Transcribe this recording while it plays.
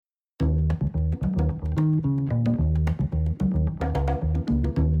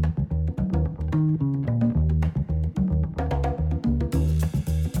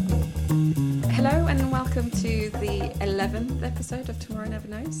welcome to the 11th episode of Tomorrow Never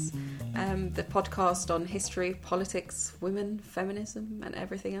Knows, the podcast on history, politics, women, feminism and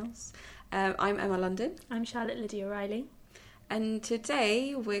everything else. I'm Emma London. I'm Charlotte Lydia Riley. And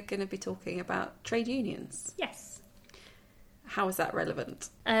today we're going to be talking about trade unions. Yes. How is that relevant?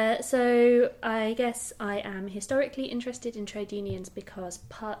 So I guess I am historically interested in trade unions because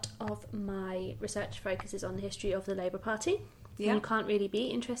part of my research focuses on the history of the Labour Party. Yeah. You can't really be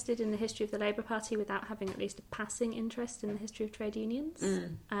interested in the history of the Labour Party without having at least a passing interest in the history of trade unions.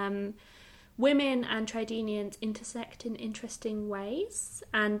 Women and trade unions intersect in interesting ways,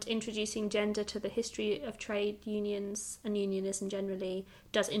 and introducing gender to the history of trade unions and unionism generally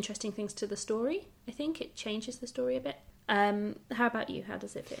does interesting things to the story. I think it changes the story a bit. How about you? How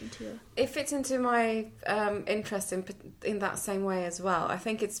does it fit into your... It fits into my interest in that same way as well. I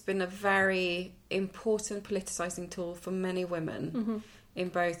think it's been a very important politicising tool for many women in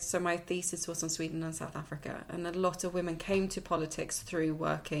both. So my thesis was on Sweden and South Africa, and a lot of women came to politics through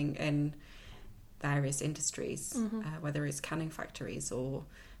working in various industries, whether it's canning factories or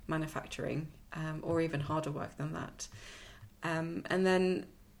manufacturing, or even harder work than that. And then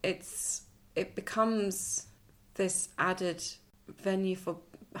it becomes this added venue for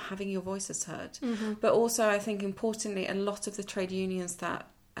having your voices heard. But also, I think importantly, a lot of the trade unions that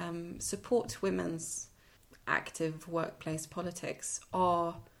support women's active workplace politics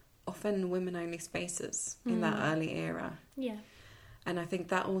are often women-only spaces in that early era. Yeah. And I think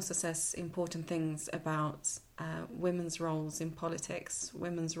that also says important things about women's roles in politics,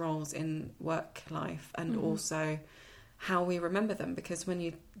 women's roles in work life, and also how we remember them. Because when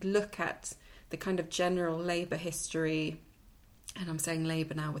you look at the kind of general labour history, and I'm saying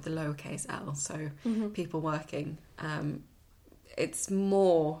labour now with the lowercase l, so people working, it's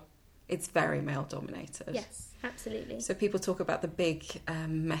very male dominated. Yes, absolutely. So people talk about the big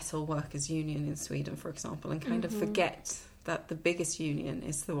metal workers union in Sweden, for example, and kind of forget that the biggest union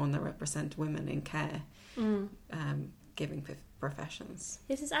is the one that represents women in care, giving professions.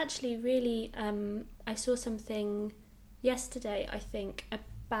 This is actually really, I saw something yesterday, I think,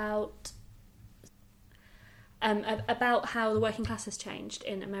 about how the working class has changed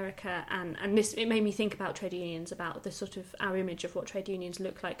in America, and this, it made me think about trade unions, about the sort of our image of what trade unions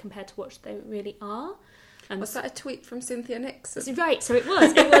look like compared to what they really are. Was that a tweet from Cynthia Nixon? Right, so it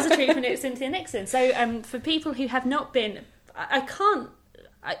was a tweet from Cynthia Nixon. So for people who have not been,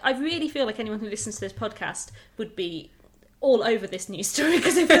 I really feel like anyone who listens to this podcast would be all over this news story,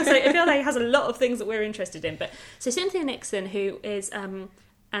 because I feel like it has a lot of things that we're interested in. But so Cynthia Nixon, who is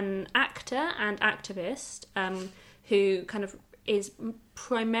an actor and activist, who kind of is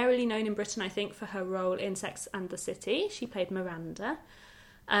primarily known in Britain, I think, for her role in Sex and the City. She played Miranda.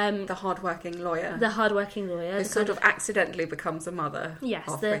 The hardworking lawyer. Who sort of accidentally becomes a mother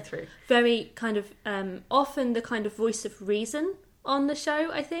halfway through. Very kind of, often the kind of voice of reason on the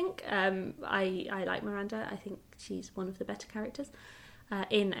show, I think. I like Miranda. I think she's one of the better characters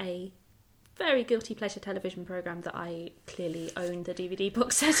in a very guilty pleasure television programme that I clearly own the DVD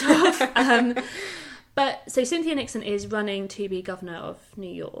box set of. But so Cynthia Nixon is running to be governor of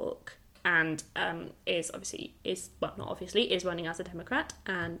New York, and is running as a Democrat,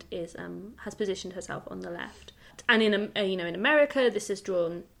 and has positioned herself on the left. And in America, this has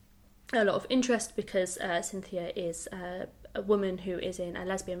drawn a lot of interest because Cynthia is a woman who is in a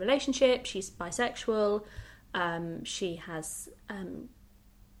lesbian relationship. She's bisexual. She has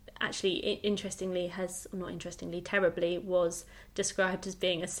terribly was described as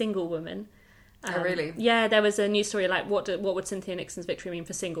being a single woman. Oh, really? Yeah, there was a news story like, what would Cynthia Nixon's victory mean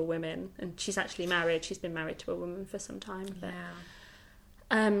for single women? And she's actually married. She's been married to a woman for some time.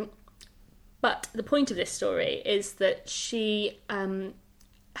 But the point of this story is that she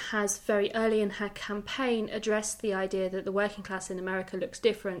has very early in her campaign addressed the idea that the working class in America looks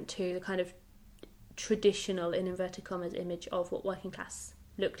different to the kind of traditional, in inverted commas, image of what working class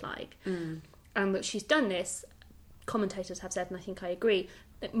looked like. And that she's done this, commentators have said, and I think I agree,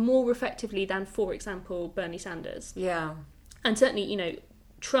 more effectively than, for example, Bernie Sanders. Yeah. And certainly,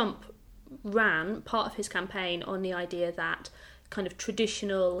 Trump ran part of his campaign on the idea that kind of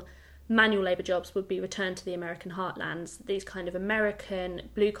traditional manual labour jobs would be returned to the American heartlands. These kind of American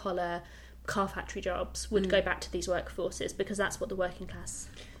blue-collar car factory jobs would go back to these workforces, because that's what the working class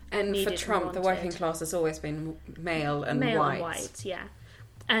needed. And for Trump, the working class has always been male and white. Yeah.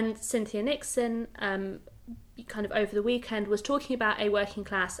 And Cynthia Nixon, kind of over the weekend, was talking about a working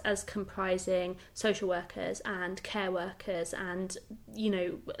class as comprising social workers and care workers and,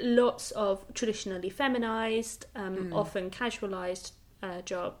 lots of traditionally feminised, often casualised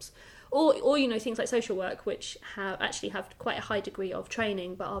jobs, or you know, things like social work, which have quite a high degree of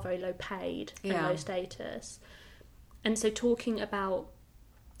training but are very low paid and low status. And so talking about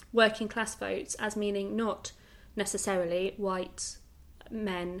working class votes as meaning not necessarily white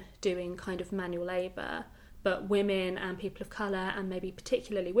men doing kind of manual labour, but women and people of colour, and maybe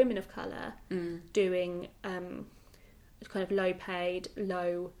particularly women of colour, doing kind of low paid,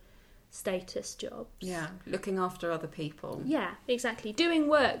 low status jobs. Yeah, looking after other people. Yeah, exactly. Doing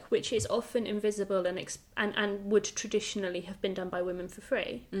work which is often invisible and would traditionally have been done by women for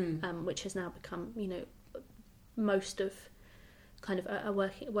free, which has now become, you know, most of kind of a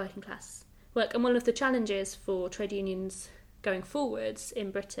working class work. And one of the challenges for trade unions going forwards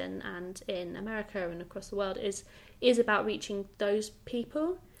in Britain and in America and across the world is about reaching those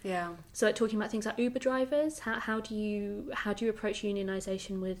people. Yeah. So like talking about things like Uber drivers, how do you approach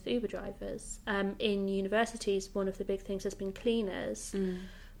unionisation with Uber drivers? In universities, one of the big things has been cleaners,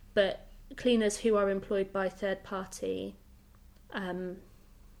 but cleaners who are employed by third party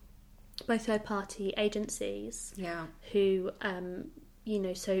agencies. Yeah. Who you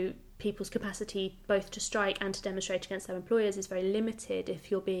know, so people's capacity both to strike and to demonstrate against their employers is very limited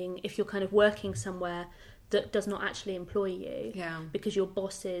if you're kind of working somewhere that does not actually employ you. Yeah. Because your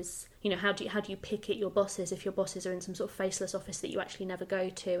bosses, you know, how do you picket your bosses if your bosses are in some sort of faceless office that you actually never go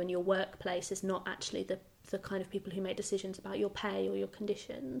to, and your workplace is not actually the kind of people who make decisions about your pay or your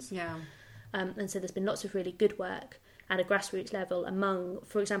conditions. Yeah. And so there's been lots of really good work at a grassroots level among,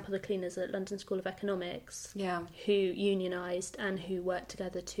 for example, the cleaners at London School of Economics, who unionised and who worked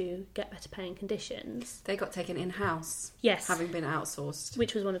together to get better paying conditions. They got taken in-house, yes, having been outsourced,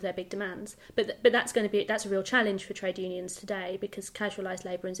 which was one of their big demands. But that's a real challenge for trade unions today, because casualised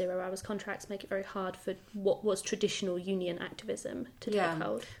labour and 0 hours contracts make it very hard for what was traditional union activism to take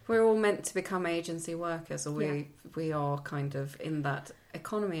hold. We're all meant to become agency workers, or we are kind of in that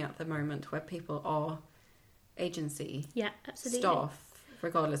economy at the moment where people are agency staff,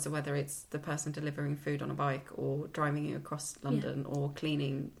 regardless of whether it's the person delivering food on a bike or driving you across London or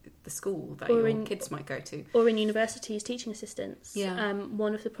cleaning the school that your kids might go to, or in universities, teaching assistants.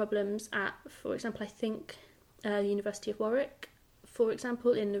 One of the problems at, for example, I think the University of Warwick, for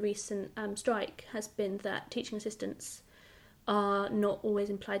example, in the recent strike has been that teaching assistants are not always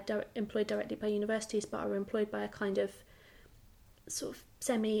employed directly by universities, but are employed by a kind of sort of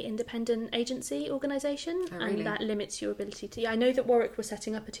semi-independent agency organisation, and that limits your ability to... I know that Warwick were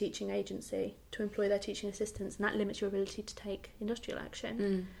setting up a teaching agency to employ their teaching assistants, and that limits your ability to take industrial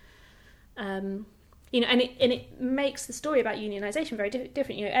action. You know, and it makes the story about unionisation very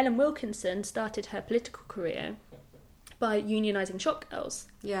different. You know, Ellen Wilkinson started her political career by unionising shop girls.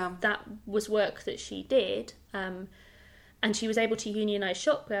 Yeah, that was work that she did. And she was able to unionise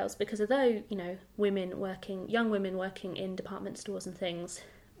shop girls because although, you know, young women working in department stores and things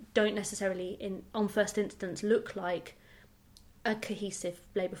don't necessarily on first instance look like a cohesive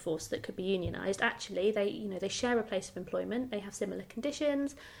labour force that could be unionised, actually they share a place of employment, they have similar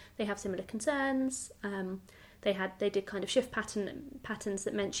conditions, they have similar concerns, they did kind of shift patterns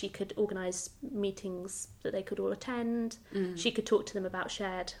that meant she could organise meetings that they could all attend, she could talk to them about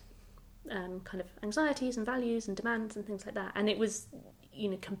shared kind of anxieties and values and demands and things like that, and it was, you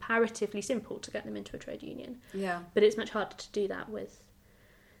know, comparatively simple to get them into a trade union. But it's much harder to do that with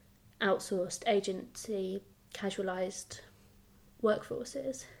outsourced agency casualised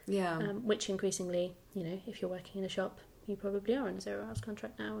workforces, which increasingly, you know, if you're working in a shop, you probably are on a 0 hours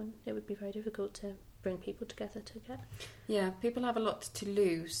contract now, and it would be very difficult to bring people together to get... people have a lot to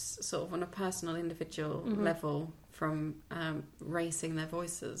lose sort of on a personal individual level from raising their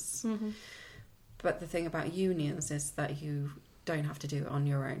voices. But the thing about unions is that you don't have to do it on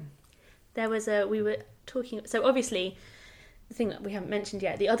your own. We were talking, so obviously the thing that we haven't mentioned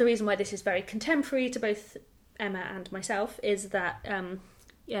yet, the other reason why this is very contemporary to both Emma and myself is that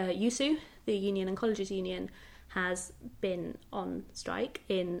USU, the Union and Colleges Union, has been on strike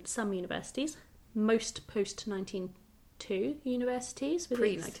in some universities, most post-1992 universities.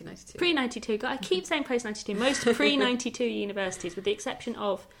 Pre-1992. Pre-92. I keep saying post-92. Most pre-92 universities, with the exception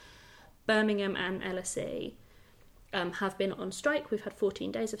of Birmingham and LSE, have been on strike. We've had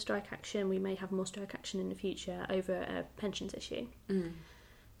 14 days of strike action. We may have more strike action in the future over a pensions issue.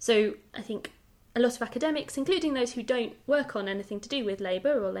 So I think a lot of academics, including those who don't work on anything to do with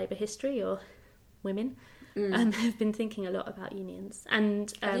labour or labour history or women, have been thinking a lot about unions.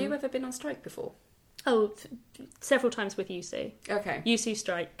 And have you ever been on strike before? Oh, several times with USU. Okay. USU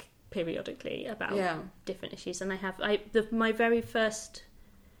strike periodically about different issues, and my very first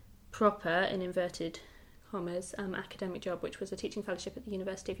proper, in inverted commas, academic job, which was a teaching fellowship at the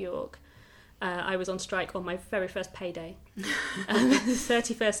University of York, I was on strike on my very first payday. The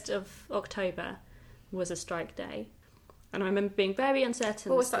 31st of October was a strike day. And I remember being very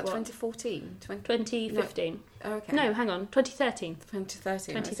uncertain. What was that, 2014? 2015. No. Oh, okay. No, hang on, 2013.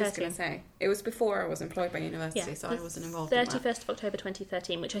 2013, I was just going to say. It was before I was employed by university, so I wasn't involved in that. 31st of October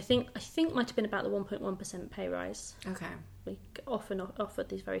 2013, which I think might have been about the 1.1% pay rise. Okay. We often offered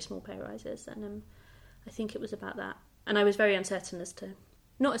these very small pay rises, and I think it was about that. And I was very uncertain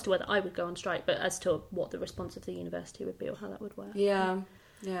not as to whether I would go on strike, but as to what the response of the university would be or how that would work. Yeah.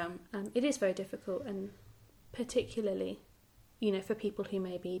 It is very difficult, and particularly, for people who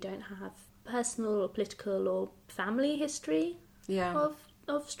maybe don't have personal or political or family history of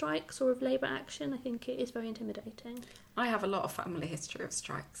strikes or of labour action, I think it is very intimidating. I have a lot of family history of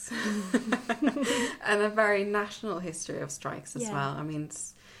strikes and a very national history of strikes as well. I mean,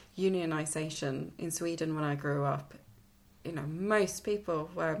 unionisation in Sweden when I grew up, most people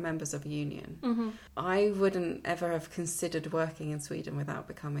were members of a union. Mm-hmm. I wouldn't ever have considered working in Sweden without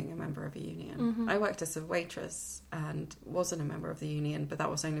becoming a member of a union. Mm-hmm. I worked as a waitress and wasn't a member of the union, but that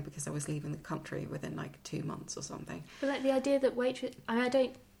was only because I was leaving the country within 2 months or something. But the idea that waitress,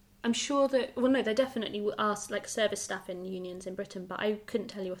 I'm sure that, there definitely are service staff in unions in Britain, but I couldn't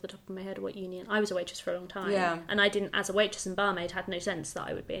tell you off the top of my head what union. I was a waitress for a long time, and I didn't, as a waitress and barmaid, had no sense that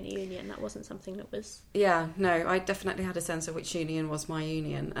I would be in a union. That wasn't something that was... Yeah, no, I definitely had a sense of which union was my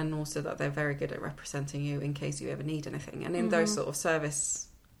union, and also that they're very good at representing you in case you ever need anything. And in those sort of service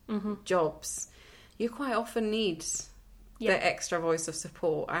jobs, you quite often need... the extra voice of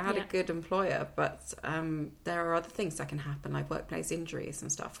support. I had a good employer, but there are other things that can happen, like workplace injuries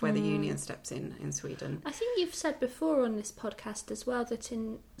and stuff, where the union steps in Sweden. I think you've said before on this podcast as well that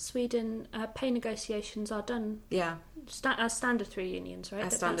in Sweden, pay negotiations are done as standard through unions, right?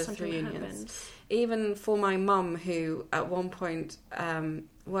 As standard through unions. Even for my mum, who at one point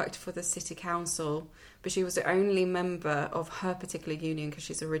worked for the city council, but she was the only member of her particular union because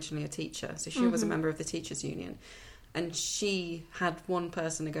she's originally a teacher. So she was a member of the teachers' union. And she had one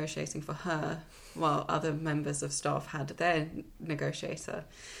person negotiating for her, while other members of staff had their negotiator.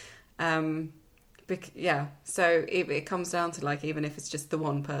 So it comes down to even if it's just the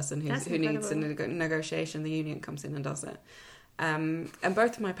one person who needs a negotiation, the union comes in and does it. And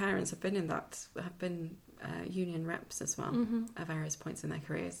both of my parents have been union reps as well at various points in their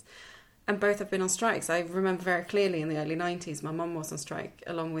careers. And both have been on strikes. I remember very clearly in the early 90s, my mum was on strike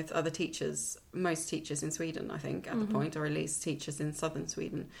along with other teachers, most teachers in Sweden, I think, at the point, or at least teachers in southern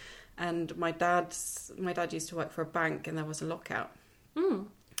Sweden. And my dad used to work for a bank, and there was a lockout.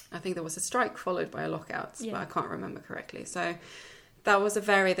 I think there was a strike followed by a lockout, but I can't remember correctly. So that was the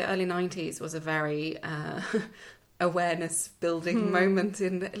early 90s was a very awareness building moment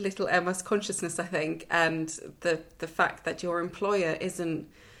in little Emma's consciousness, I think. And the fact that your employer isn't...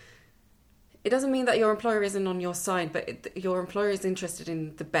 It doesn't mean that your employer isn't on your side, but your employer is interested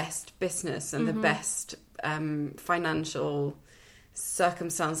in the best business and the best financial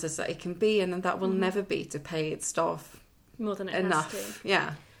circumstances that it can be, and that will never be to pay its staff more than it enough. has to.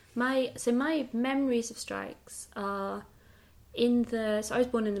 Yeah. My memories of strikes are so I was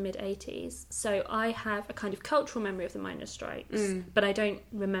born in the mid-80s, so I have a kind of cultural memory of the miners' strikes, but I don't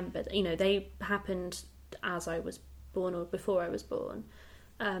remember. They happened as I was born or before I was born.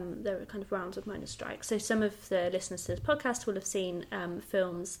 There were kind of rounds of miners' strikes. So some of the listeners to this podcast will have seen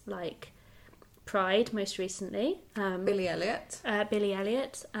films like Pride most recently. Billy Elliot.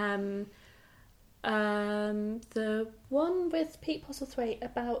 The one with Pete Postlethwaite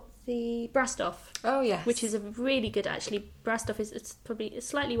about the Brastoff. Oh, yes. Which is a really good, actually. Brastoff it's probably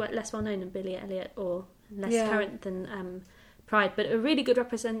slightly less well known than Billy Elliot, or less current than Pride, but a really good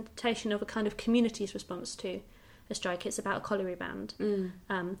representation of a kind of community's response to a strike. It's about a colliery band,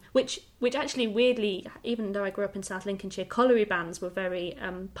 which actually weirdly, even though I grew up in South Lincolnshire, colliery bands were very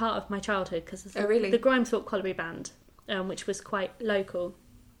part of my childhood, because the Grimethorpe Colliery Band, which was quite local,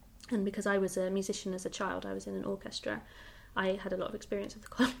 and because I was a musician as a child, I was in an orchestra. I had a lot of experience with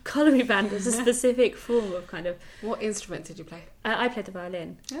the colliery band as a specific form of kind of... What instrument did you play? I played the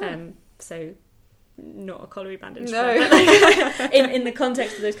violin, so not a colliery band instrument. No. But in the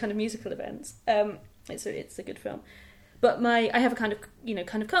context of those kind of musical events. It's a good film, but I have a kind of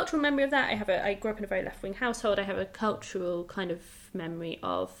cultural memory of that. I grew up in a very left wing household. I have a cultural kind of memory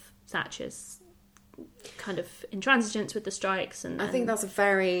of Thatcher's kind of intransigence with the strikes, and I think that's a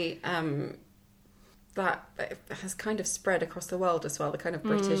very that has kind of spread across the world as well. The kind of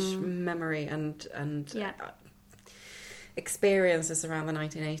British memory and experiences around the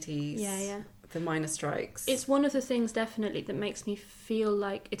 1980s. the miners' strikes. It's one of the things definitely that makes me feel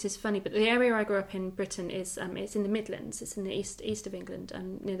like it is funny. But the area I grew up in Britain is it's in the Midlands. It's in the east of England,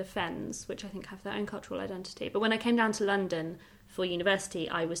 near the Fens, which I think have their own cultural identity. But when I came down to London for university,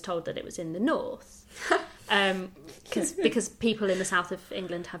 I was told that it was in the north. Because people in the south of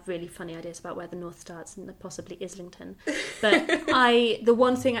England have really funny ideas about where the north starts and possibly Islington. But the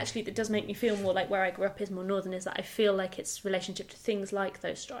one thing actually that does make me feel more like where I grew up is more northern is that I feel like its relationship to things like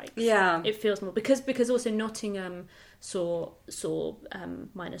those strikes. Yeah, it feels more because also Nottingham saw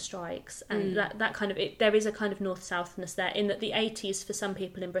minor strikes and that kind of there is a kind of north-southness there in that the 80s for some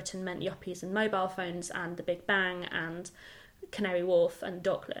people in Britain meant yuppies and mobile phones and the Big Bang and Canary Wharf and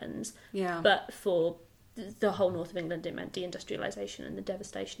Docklands. Yeah, but for the whole north of England, it meant deindustrialisation and the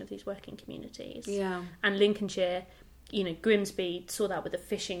devastation of these working communities. Yeah. And Lincolnshire, Grimsby saw that with the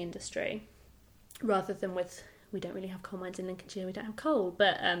fishing industry, rather than with, we don't really have coal mines in Lincolnshire, we don't have coal,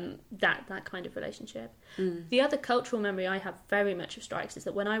 but that kind of relationship. The other cultural memory I have very much of strikes is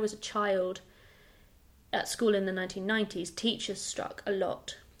that when I was a child at school in the 1990s, teachers struck a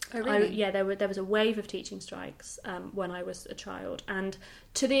lot. Oh, really? There was a wave of teaching strikes when I was a child, and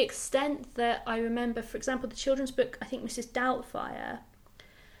to the extent that I remember, for example, the children's book, I think Mrs. Doubtfire,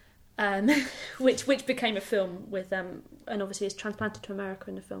 which became a film with and obviously is transplanted to America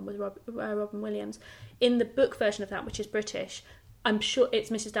in the film with Robin Williams. In the book version of that, which is British, I'm sure it's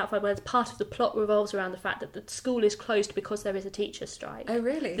Mrs. Doubtfire, where part of the plot revolves around the fact that the school is closed because there is a teacher's strike. Oh,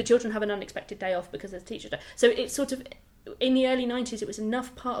 really? The children have an unexpected day off because there's a teacher's strike. So it's sort of, in the early 90s, it was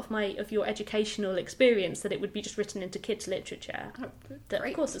enough part of your educational experience that it would be just written into kids' literature. Oh, that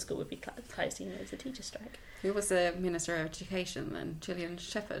of course the school would be closed, there's a teacher's strike. Who was the Minister of Education then? Gillian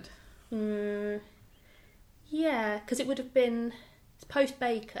Shepherd? Yeah, because it would have been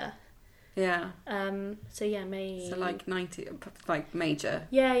post-Baker. Yeah. So yeah, maybe. So like 90, like Major.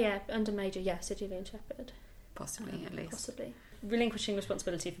 Yeah, under Major, yeah, so Gillian Shepherd. Possibly, at least. Possibly. Relinquishing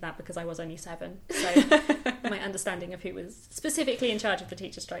responsibility for that because I was only 7, so my understanding of who was specifically in charge of the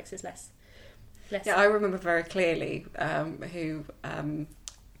teacher strikes is less. Yeah, I remember very clearly who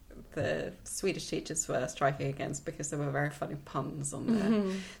the Swedish teachers were striking against because there were very funny puns on there,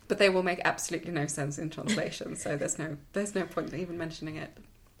 but they will make absolutely no sense in translation. So there's no point in even mentioning it.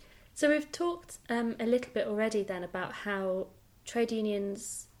 So we've talked a little bit already then about how trade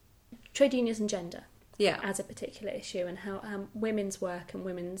unions and gender. Yeah. As a particular issue, and how women's work and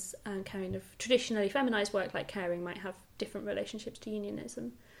women's kind of traditionally feminised work like caring might have different relationships to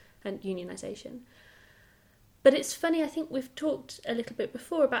unionism and unionisation. But it's funny, I think we've talked a little bit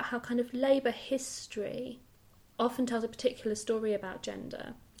before about how kind of labour history often tells a particular story about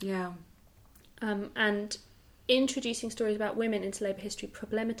gender. Yeah. And introducing stories about women into labour history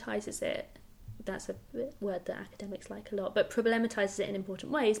problematises it. That's a word that academics like a lot, but problematises it in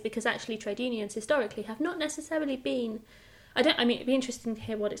important ways because actually trade unions historically have not necessarily been, it'd be interesting to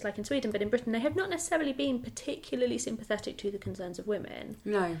hear what it's like in Sweden, but in Britain they have not necessarily been particularly sympathetic to the concerns of women.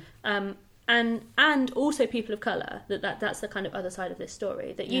 No. And also people of colour, that's the kind of other side of this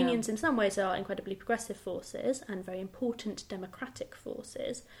story, that unions in some ways are incredibly progressive forces and very important democratic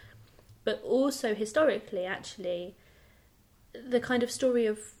forces, but also historically actually the kind of story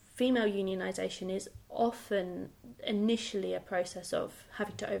of female unionisation is often initially a process of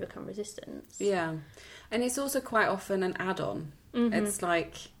having to overcome resistance. Yeah. And it's also quite often an add-on. Mm-hmm. It's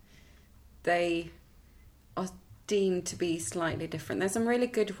like they are deemed to be slightly different. There's some really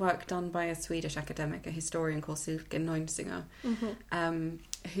good work done by a Swedish academic, a historian called Silke Neunsinger,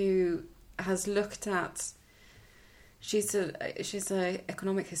 who has looked at... She's a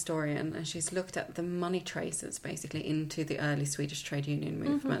economic historian, and she's looked at the money traces basically into the early Swedish trade union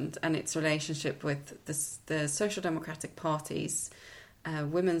movement and its relationship with the Social Democratic Party's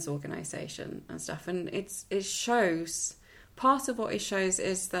women's organisation and stuff. And it shows, part of what it shows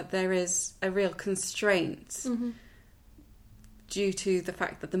is that there is a real constraint due to the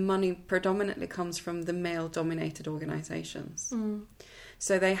fact that the money predominantly comes from the male-dominated organisations.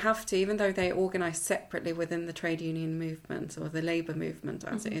 So they have to, even though they organise separately within the trade union movement or the labour movement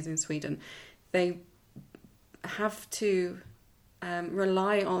as it is in Sweden, they have to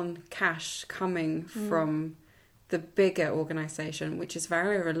rely on cash coming from the bigger organisation, which is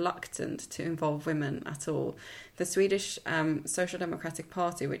very reluctant to involve women at all. The Swedish Social Democratic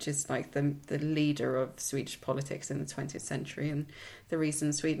Party, which is like the leader of Swedish politics in the 20th century, and the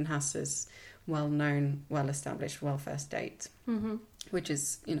reason Sweden has this well-known, well-established welfare state, which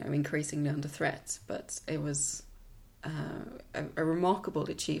is, increasingly under threat. But it was a remarkable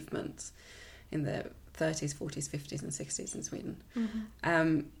achievement in the 30s, 40s, 50s and 60s in Sweden.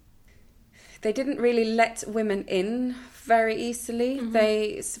 they didn't really let women in very easily.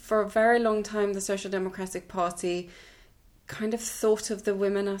 For a very long time, the Social Democratic Party kind of thought of the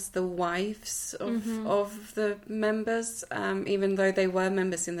women as the wives of the members, even though they were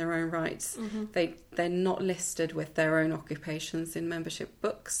members in their own rights. They're not listed with their own occupations in membership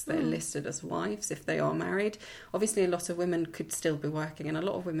books. They're listed as wives if they are married. Obviously, a lot of women could still be working, and a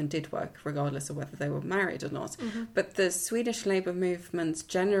lot of women did work regardless of whether they were married or not. But the Swedish Labour movement's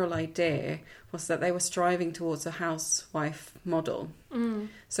general idea was that they were striving towards a housewife model.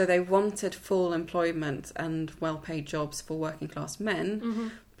 So they wanted full employment and well-paid jobs for working class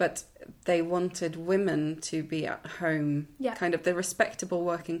men, but they wanted women to be at home, kind of the respectable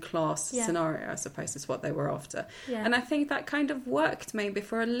working class scenario, I suppose, is what they were after. And I think that kind of worked maybe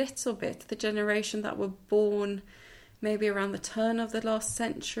for a little bit. The generation that were born maybe around the turn of the last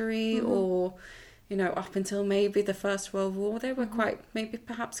century or, you know, up until maybe the First World War, they were quite maybe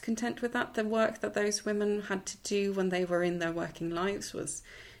perhaps content with that. The work that those women had to do when they were in their working lives was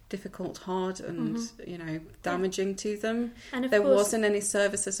difficult, hard and, you know, damaging to them. And there wasn't any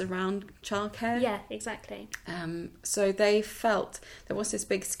services around childcare. Yeah, exactly. So they felt there was this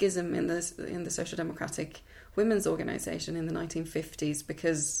big schism in the Social Democratic Women's Organisation in the 1950s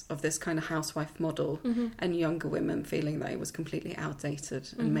because of this kind of housewife model and younger women feeling that it was completely outdated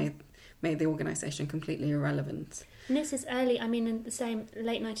and made the organisation completely irrelevant. And this is early, I mean, in the same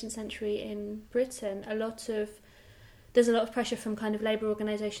late 19th century in Britain, there's a lot of pressure from kind of labour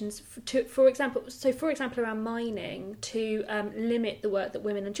organisations for example around mining to limit the work that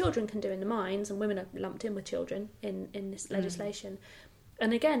women and children can do in the mines, and women are lumped in with children in this legislation.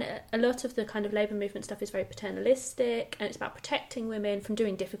 And again, a lot of the kind of labour movement stuff is very paternalistic, and it's about protecting women from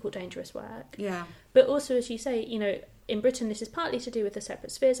doing difficult, dangerous work. Yeah. But also, as you say, you know, in Britain, this is partly to do with the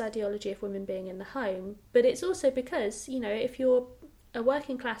separate spheres ideology of women being in the home, but it's also because, you know, if you're a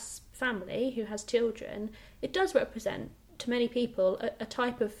working class family who has children, it does represent to many people a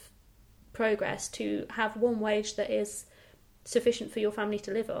type of progress to have one wage that is sufficient for your family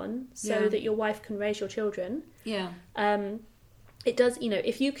to live on, so that your wife can raise your children. It does, you know,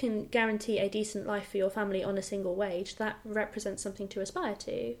 if you can guarantee a decent life for your family on a single wage, that represents something to aspire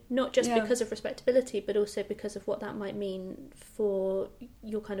to, not just because of respectability, but also because of what that might mean for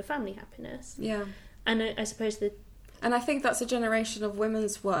your kind of family happiness. And I suppose and I think that's a generation of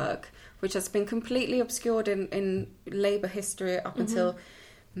women's work which has been completely obscured in labour history up until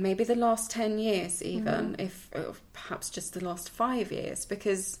maybe the last 10 years even, if perhaps just the last 5 years,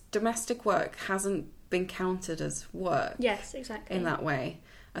 because domestic work hasn't been counted as work. Yes, exactly. In that way.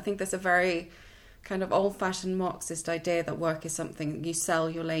 I think there's a very kind of old-fashioned Marxist idea that work is something you sell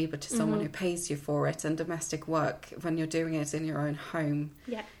your labour to someone who pays you for it, and domestic work, when you're doing it in your own home,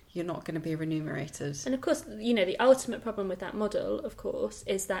 you're not going to be remunerated. And of course, you know, the ultimate problem with that model, of course,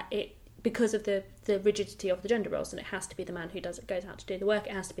 is that it, because of the rigidity of the gender roles, and it has to be the man who goes out to do the work,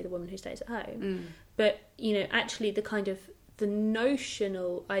 it has to be the woman who stays at home. But, you know, actually the kind of the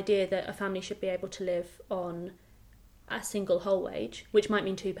notional idea that a family should be able to live on a single whole wage, which might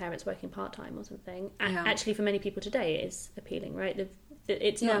mean two parents working part-time or something, actually for many people today is appealing, right?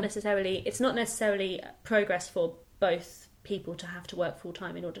 It's not necessarily progress for both people to have to work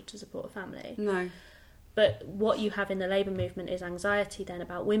full-time in order to support a family. No. But what you have in the labour movement is anxiety then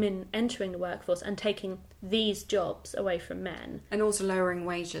about women entering the workforce and taking these jobs away from men. And also lowering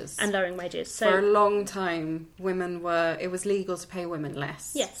wages. So, for a long time, it was legal to pay women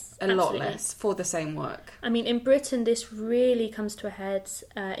less. Yes, a lot less for the same work. I mean, in Britain, this really comes to a head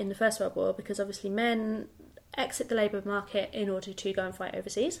in the First World War, because obviously men exit the labour market in order to go and fight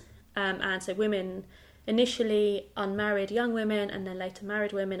overseas. And so women, initially unmarried young women and then later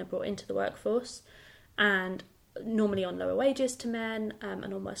married women, are brought into the workforce, and normally on lower wages to men and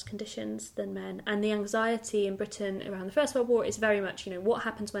on worse conditions than men. And the anxiety in Britain around the First World War is very much, you know, what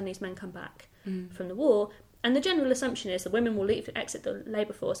happens when these men come back from the war? And the general assumption is that women will exit the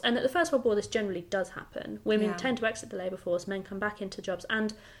labour force. And at the First World War, this generally does happen. Women tend to exit the labour force, men come back into jobs.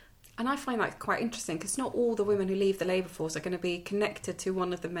 And I find that quite interesting, because not all the women who leave the labour force are going to be connected to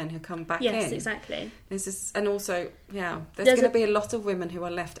one of the men who come back in. Yes, exactly. And also, there's going to be a lot of women who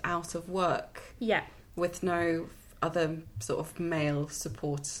are left out of work. Yeah. With no other sort of male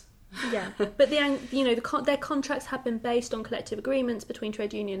support. Yeah, but their contracts have been based on collective agreements between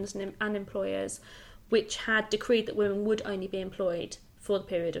trade unions and employers, which had decreed that women would only be employed for the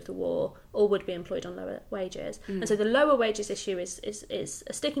period of the war, or would be employed on lower wages. And so the lower wages issue is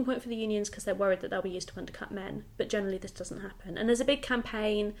a sticking point for the unions, because they're worried that they'll be used to undercut men. But generally this doesn't happen. And there's a big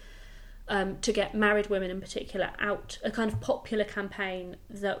campaign to get married women in particular out, a kind of popular campaign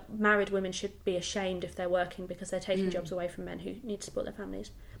that married women should be ashamed if they're working, because they're taking jobs away from men who need to support their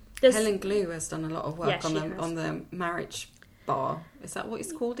families. Helen Glue has done a lot of work Yeah, on the marriage bar. Is that what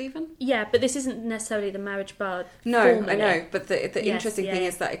it's called even? Yeah, but this isn't necessarily the marriage bar. No, formally. I know, but the interesting thing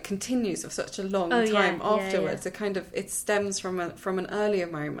is that it continues for such a long time afterwards. It stems from an earlier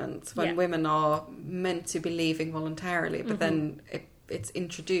moment when women are meant to be leaving voluntarily, but then it's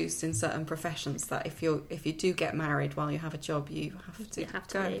introduced in certain professions that if you do get married while you have a job, you have to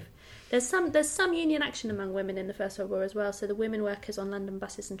go. Leave. There's some union action among women in the First World War as well. So the women workers on London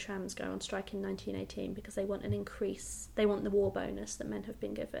buses and trams go on strike in 1918 because they want an increase. They want the war bonus that men have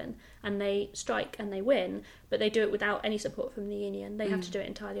been given, and they strike and they win, but they do it without any support from the union. They have to do it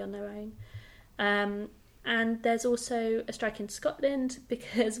entirely on their own. And there's also a strike in Scotland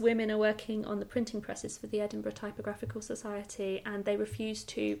because women are working on the printing presses for the Edinburgh Typographical Society, and they refuse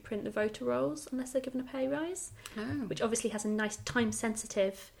to print the voter rolls unless they're given a pay rise, which obviously has a nice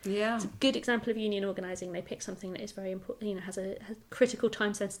time-sensitive... Yeah. It's a good example of union organising. They pick something that is very important, has a critical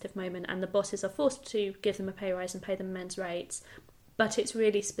time-sensitive moment, and the bosses are forced to give them a pay rise and pay them men's rates. But it's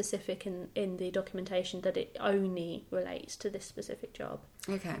really specific in the documentation that it only relates to this specific job.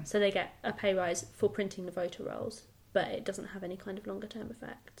 Okay. So they get a pay rise for printing the voter rolls, but it doesn't have any kind of longer term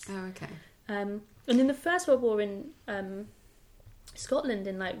effects. Oh, okay. And in the First World War in Scotland,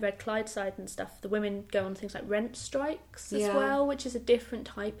 in like Red Clydeside and stuff, the women go on things like rent strikes as well, which is a different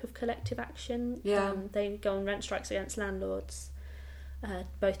type of collective action. Yeah. They go on rent strikes against landlords,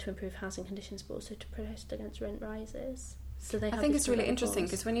 both to improve housing conditions, but also to protest against rent rises. So I think it's really interesting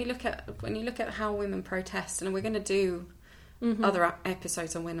because when you look at how women protest, and we're going to do other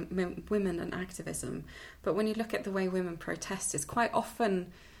episodes on women and activism, but when you look at the way women protest, it's quite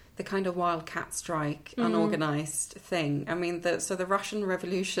often the kind of wildcat strike, unorganised thing. I mean, the Russian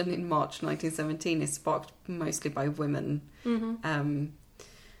Revolution in March 1917 is sparked mostly by women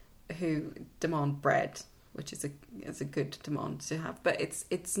who demand bread, which is a good demand to have, but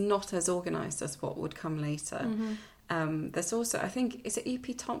it's not as organised as what would come later. There's also, I think, is it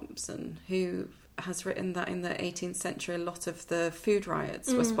E.P. Thompson who has written that in the 18th century a lot of the food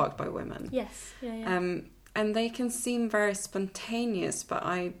riots were sparked by women. Yes, and they can seem very spontaneous, but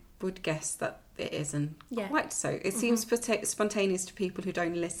I would guess that it isn't quite so. It seems spontaneous to people who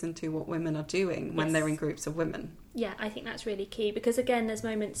don't listen to what women are doing when they're in groups of women. Yeah, I think that's really key because, again, there's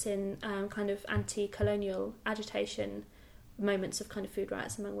moments in kind of anti-colonial agitation, moments of kind of food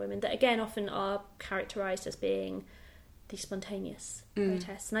riots among women that, again, often are characterised as being these spontaneous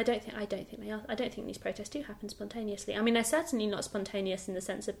protests, and I don't think they are. I don't think these protests do happen spontaneously. I mean, they're certainly not spontaneous in the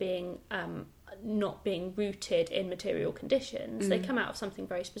sense of being not being rooted in material conditions. They come out of something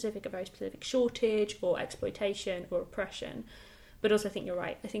very specific, a very specific shortage or exploitation or oppression. But also, I think you're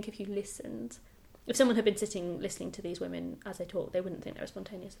right. I think if you listened, if someone had been listening to these women as they talk, they wouldn't think they were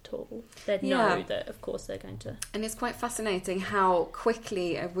spontaneous at all. They'd know that, of course, they're going to... And it's quite fascinating how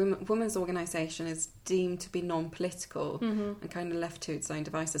quickly a women's organisation is deemed to be non-political and kind of left to its own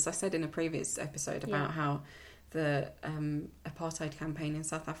devices. I said in a previous episode about how the apartheid campaign in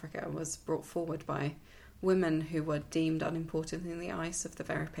South Africa was brought forward by women who were deemed unimportant in the eyes of the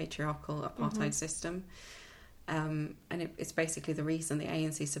very patriarchal apartheid system. And it's basically the reason the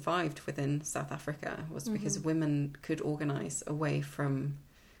ANC survived within South Africa was because women could organise away from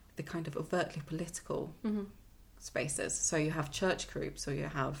the kind of overtly political spaces. So you have church groups, or you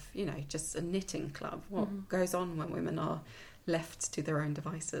have, just a knitting club. What goes on when women are left to their own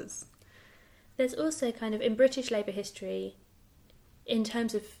devices? There's also kind of, in British Labour history, in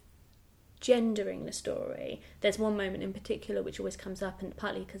terms of gendering the story, there's one moment in particular which always comes up, and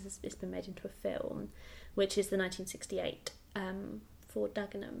partly because it's been made into a film, which is the 1968 Ford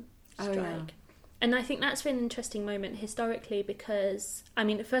Dagenham strike. Oh, yeah. And I think that's been an interesting moment historically because, I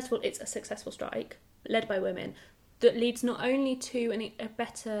mean, first of all, it's a successful strike led by women that leads not only to a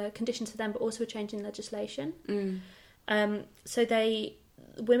better conditions for them, but also a change in legislation. So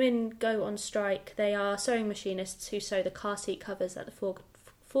women go on strike. They are sewing machinists who sew the car seat covers at the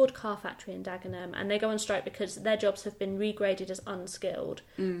Ford car factory in Dagenham, and they go on strike because their jobs have been regraded as unskilled,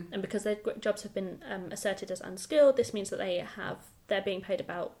 and because their jobs have been asserted as unskilled, this means that they're being paid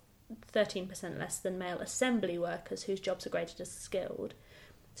about 13% less than male assembly workers whose jobs are graded as skilled.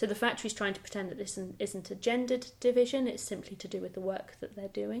 So the factory's trying to pretend that this isn't a gendered division, it's simply to do with the work that they're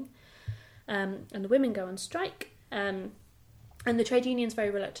doing. And the women go on strike, and the trade union's very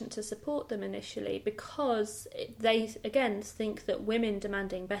reluctant to support them initially because they, again, think that women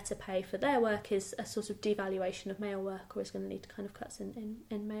demanding better pay for their work is a sort of devaluation of male work, or is going to lead to kind of cuts in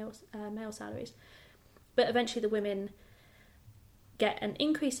male salaries. But eventually the women get an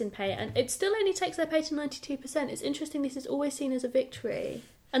increase in pay, and it still only takes their pay to 92%. It's interesting, this is always seen as a victory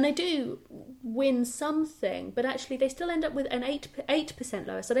And they do win something, but actually they still end up with an 8%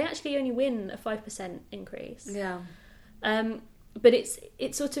 lower. So they actually only win a 5% increase. Yeah. But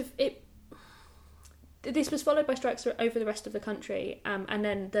it's sort of it. This was followed by strikes over the rest of the country, and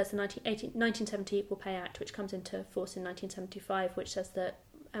then there's the 1970 Equal Pay Act, which comes into force in 1975, which says that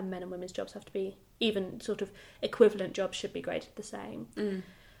men and women's jobs have to be even sort of equivalent jobs should be graded the same.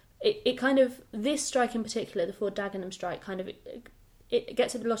 It kind of, this strike in particular, the Ford Dagenham strike, kind of it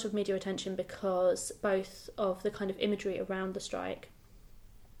gets a lot of media attention because both of the kind of imagery around the strike,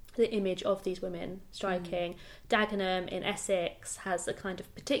 the image of these women striking, Dagenham in Essex has a kind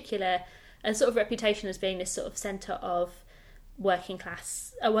of particular a sort of reputation as being this sort of centre of working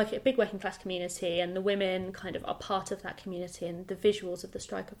class, a big working class community, and the women kind of are part of that community, and the visuals of the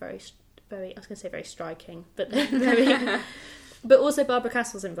strike are very, I was going to say very striking, but they're very, but also Barbara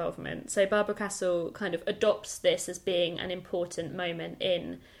Castle's involvement. So Barbara Castle kind of adopts this as being an important moment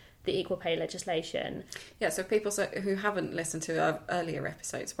in the equal pay legislation. Yeah, so people who haven't listened to our earlier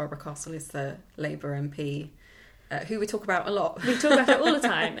episodes, Barbara Castle is the Labour MP, who we talk about a lot. We talk about her all the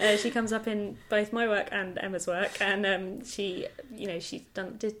time. She comes up in both my work and Emma's work, and she's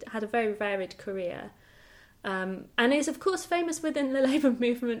had a very varied career, and is of course famous within the Labour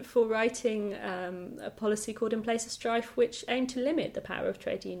movement for writing a policy called In Place of Strife, which aimed to limit the power of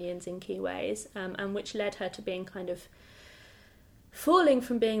trade unions in key ways, and which led her to being kind of falling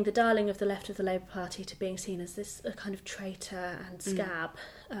from being the darling of the left of the Labour Party to being seen as this kind of traitor and scab,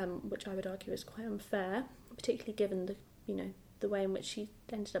 which I would argue is quite unfair, particularly given the way in which she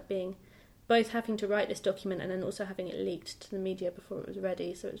ended up being, both having to write this document and then also having it leaked to the media before it was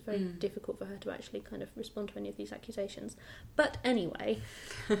ready, so it was very difficult for her to actually kind of respond to any of these accusations. But anyway,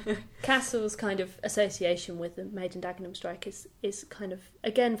 Castle's kind of association with the Maiden Dagenham strike is kind of,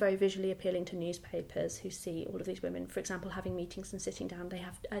 again, very visually appealing to newspapers who see all of these women, for example, having meetings and sitting down. They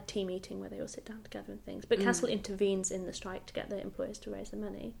have a tea meeting where they all sit down together and things. But Castle intervenes in the strike to get the employers to raise the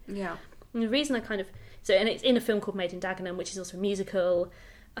money. Yeah. And the reason and it's in a film called Maiden Dagenham, which is also a musical,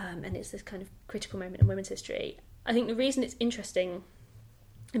 and it's this kind of critical moment in women's history. I think the reason it's interesting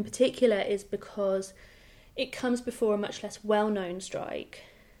in particular is because it comes before a much less well-known strike,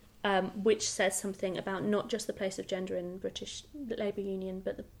 which says something about not just the place of gender in British Labour Union,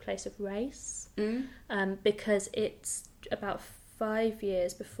 but the place of race, because it's about 8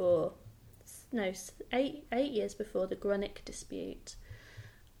 years before the Grunick dispute,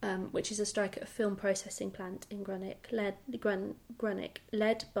 which is a strike at a film processing plant in Grunick,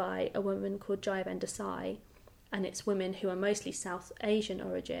 led by a woman called Jayaben Desai, and it's women who are mostly South Asian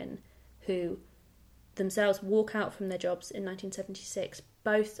origin who themselves walk out from their jobs in 1976,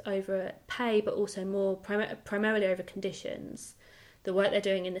 both over pay but also more primarily over conditions. The work they're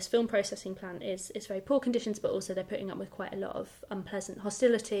doing in this film processing plant is very poor conditions, but also they're putting up with quite a lot of unpleasant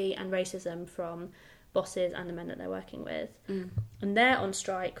hostility and racism from bosses and the men that they're working with. And they're on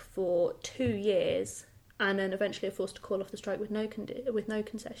strike for 2 years, and then eventually are forced to call off the strike with no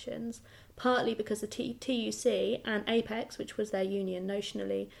concessions, partly because the TUC and Apex, which was their union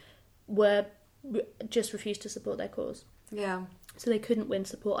notionally, just refused to support their cause. Yeah. So they couldn't win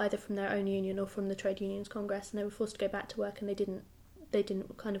support either from their own union or from the Trade Unions Congress, and they were forced to go back to work, and they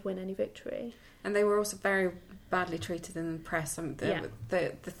didn't kind of win any victory. And they were also very badly treated in the press.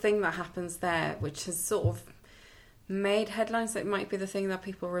 The thing that happens there, which has sort of made headlines, that might be the thing that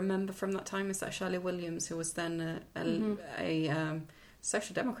people remember from that time, is that Shirley Williams, who was then a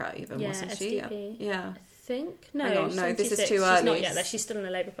Social Democrat even, wasn't she? SDP. Yeah. No, this is too she's early. Not yet. She's still in the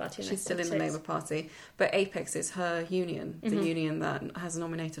Labour Party. She's still in the Labour Party, but Apex is her union, the union that has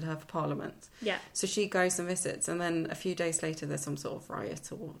nominated her for Parliament. Yeah. So she goes and visits, and then a few days later, there's some sort of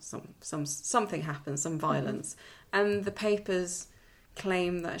riot or something happens, some violence, and the papers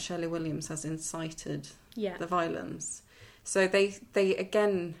claim that Shirley Williams has incited the violence. So they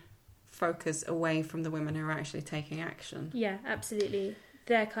again focus away from the women who are actually taking action. Yeah, absolutely.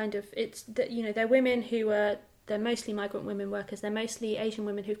 They're kind of, they're women they're mostly migrant women workers. They're mostly Asian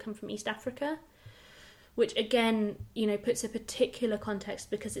women who've come from East Africa, which again, puts a particular context,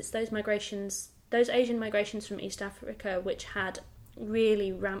 because it's those Asian migrations from East Africa which had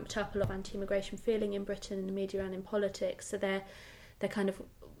really ramped up a lot of anti-immigration feeling in Britain, in the media and in politics. So they're kind of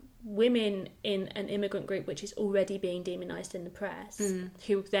women in an immigrant group which is already being demonised in the press,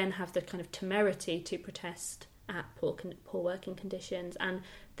 who then have the kind of temerity to protest at poor working conditions, and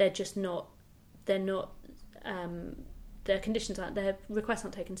their conditions their requests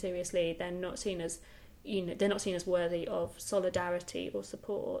aren't taken seriously. They're not seen as worthy of solidarity or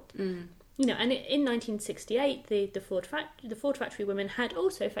support. and in 1968, the Ford factory women had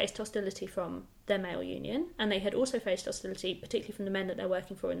also faced hostility from their male union, and they had also faced hostility, particularly from the men that they're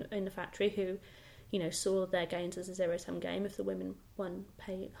working for in the factory, who, saw their gains as a zero-sum game. If the women won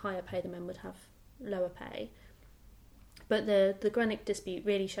higher pay, the men would have lower pay. But the Grunic dispute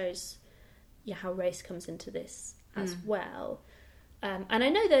really shows, how race comes into this as well. And I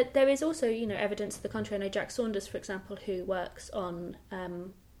know that there is also, evidence to the contrary. I know Jack Saunders, for example, who works on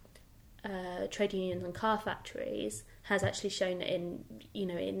trade unions and car factories, has actually shown that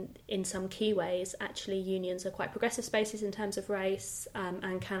in some key ways, actually unions are quite progressive spaces in terms of race,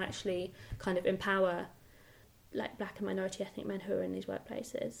 and can actually kind of empower like black and minority ethnic men who are in these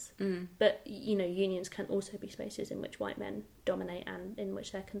workplaces. But unions can also be spaces in which white men dominate and in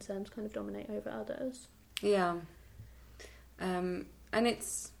which their concerns kind of dominate over others. Yeah. And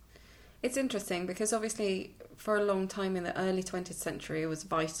it's interesting because obviously for a long time in the early 20th century it was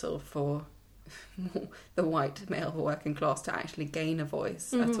vital for the white male working class to actually gain a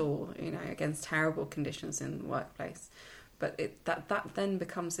voice at all, against terrible conditions in the workplace. But that then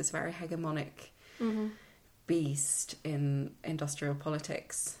becomes this very hegemonic beast in industrial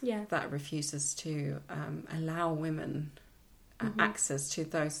politics that refuses to allow women access to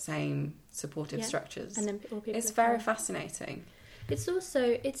those same supportive structures. And then it's very fascinating.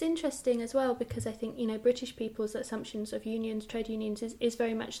 It's interesting as well because I think, British people's assumptions of unions, trade unions, is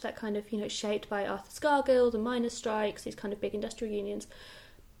very much that kind of, shaped by Arthur Scargill, the miners' strikes, these kind of big industrial unions.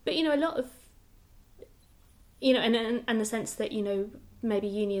 But, a lot of, and the sense that, maybe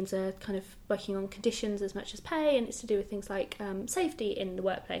unions are kind of working on conditions as much as pay, and it's to do with things like safety in the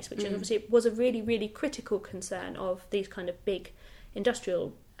workplace, which obviously was a really, really critical concern of these kind of big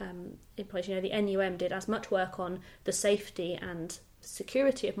industrial employees. The NUM did as much work on the safety and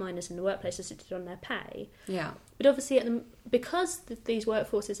security of miners in the workplace as it did on their pay. Yeah. But obviously, because these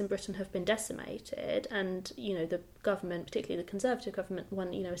workforces in Britain have been decimated, and the government, particularly the Conservative government,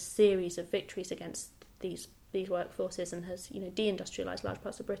 won a series of victories against these workforces and has deindustrialised large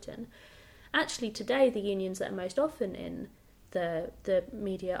parts of Britain. Actually, today the unions that are most often in the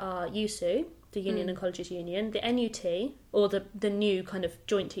media are USU, the Union and Colleges Union, the NUT, or the new kind of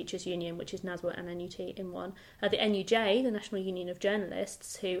joint teachers union, which is NASWA and NUT in one, the NUJ, the National Union of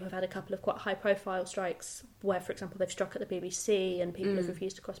Journalists, who have had a couple of quite high profile strikes where, for example, they've struck at the BBC and people have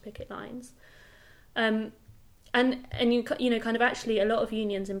refused to cross picket lines. And you kind of actually a lot of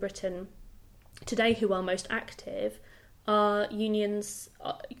unions in Britain today who are most active are unions,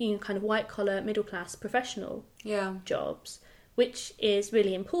 kind of white collar, middle class, professional jobs, which is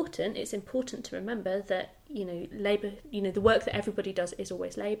really important. It's important to remember that labour, the work that everybody does is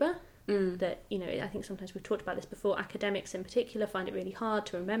always labour. That I think sometimes we've talked about this before. Academics in particular find it really hard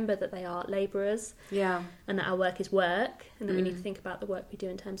to remember that they are labourers. And that our work is work, and that we need to think about the work we do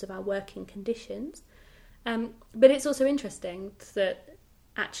in terms of our working conditions. But it's also interesting that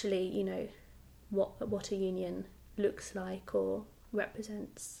actually, what a union looks like or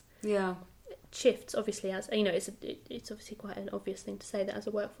represents shifts, obviously, as it's obviously quite an obvious thing to say that as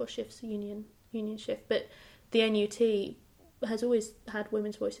a workforce shifts, a union shift, but the NUT has always had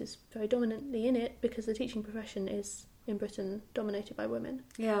women's voices very dominantly in it because the teaching profession is in Britain dominated by women.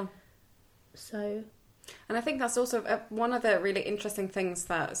 So, and I think that's also one of the really interesting things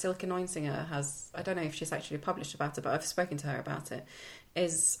that Silke Neunsinger has, I don't know if she's actually published about it, but I've spoken to her about it,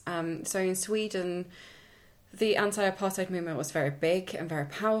 is so in Sweden the anti-apartheid movement was very big and very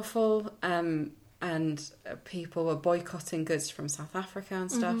powerful, and people were boycotting goods from South Africa and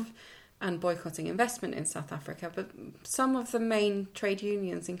stuff, and boycotting investment in South Africa. But some of the main trade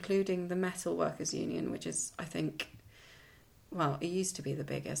unions, including the Metal Workers Union, which is, I think, well, it used to be the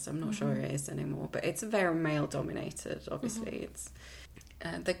biggest, I'm not sure it is anymore, but it's very male-dominated, obviously. It's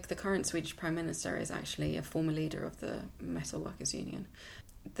the current Swedish Prime Minister is actually a former leader of the Metal Workers Union.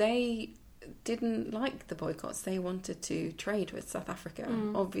 They didn't like the boycotts. They wanted to trade with South Africa,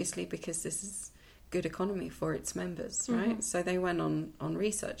 obviously, because this is good economy for its members, right? So they went on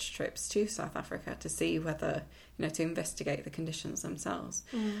research trips to South Africa to see whether, to investigate the conditions themselves.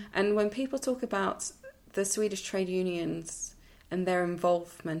 And when people talk about the Swedish trade unions and their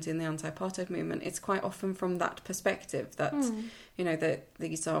involvement in the anti-apartheid movement, it's quite often from that perspective that, that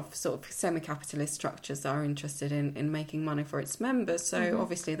these are sort of semi-capitalist structures that are interested in making money for its members, so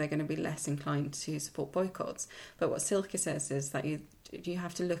obviously they're going to be less inclined to support boycotts. But what Silke says is that you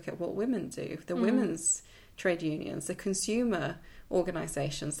have to look at what women do. The women's trade unions, the consumer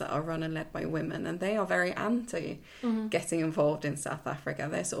organisations that are run and led by women, and they are very anti getting involved in South Africa.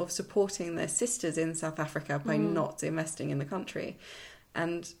 They're sort of supporting their sisters in South Africa by not investing in the country.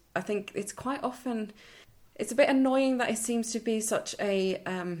 And I think it's quite often, it's a bit annoying that it seems to be such a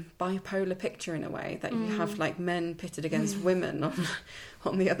bipolar picture in a way, that you have like men pitted against women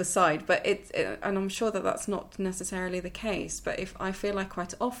on the other side. But and I'm sure that that's not necessarily the case. But if I feel like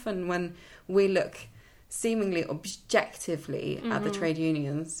quite often when we look seemingly objectively at the trade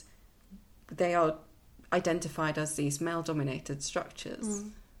unions, they are identified as these male-dominated structures.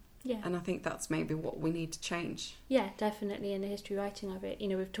 Yeah. And I think that's maybe what we need to change. Yeah, definitely in the history writing of it. You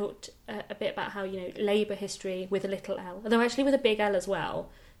know, we've talked a bit about how, you know, Labour history with a little L, although actually with a big L as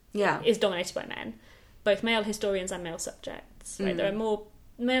well, is dominated by men, both male historians and male subjects. Right? There are more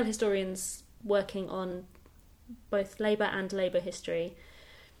male historians working on both Labour and Labour history.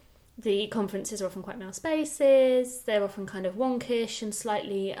 The conferences are often quite male spaces. They're often kind of wonkish and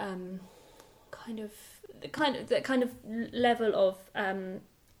slightly that kind of level of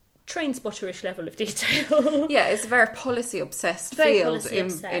train spotterish level of detail. Yeah, it's a very policy obsessed field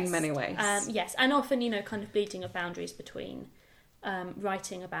in many ways. Yes, and often, you know, kind of bleeding of boundaries between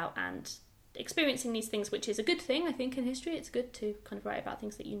writing about and experiencing these things, which is a good thing, I think, in history. It's good to kind of write about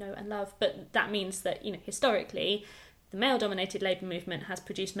things that you know and love, but that means that, you know, historically, the male-dominated labour movement has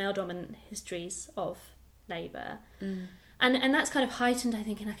produced male-dominant histories of labour. And that's kind of heightened, I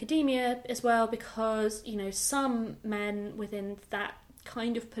think, in academia as well, because, you know, some men within that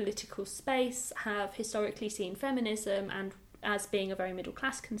kind of political space have historically seen feminism and as being a very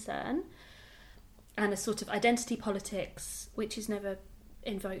middle-class concern, and a sort of identity politics, which is never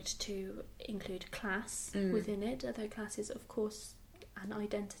invoked to include class within it, although class is, of course, an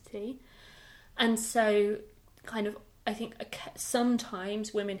identity. And so, kind of, I think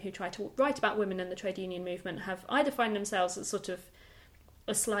sometimes women who try to write about women in the trade union movement have either find themselves as sort of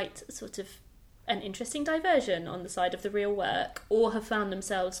a slight sort of an interesting diversion on the side of the real work, or have found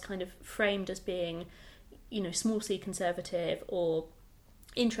themselves kind of framed as being, you know, small c conservative, or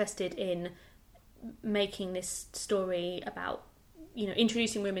interested in making this story about, you know,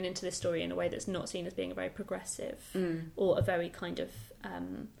 introducing women into this story in a way that's not seen as being a very progressive or a very kind of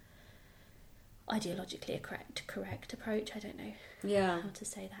ideologically correct approach. I don't know how to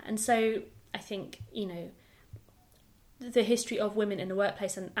say that. And so I think, you know, the history of women in the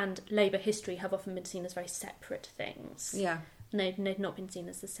workplace and labour history have often been seen as very separate things. Yeah. They've not been seen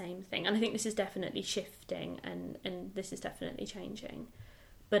as the same thing. And I think this is definitely shifting and this is definitely changing.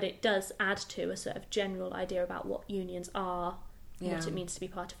 But it does add to a sort of general idea about what unions are, what it means to be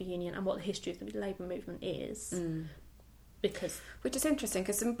part of a union, and what the history of the labour movement is. Which is interesting,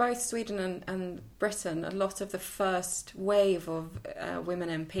 because in both Sweden and Britain, a lot of the first wave of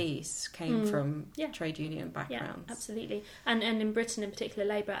women MPs came from trade union backgrounds. Yeah, absolutely. And in Britain in particular,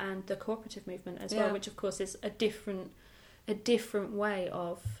 Labour and the cooperative movement as well, which of course is a different way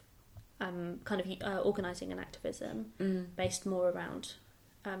of kind of organising and activism, based more around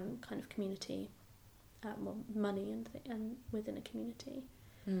kind of community, more money and within a community.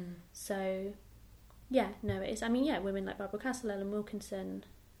 So... yeah, no, it is. I mean, women like Barbara Castle, Ellen Wilkinson,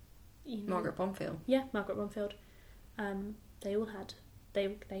 you know, Margaret Bromfield. Yeah, Margaret Bromfield. They all had.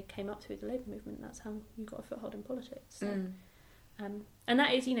 They came up through the labour movement. That's how you got a foothold in politics. So, and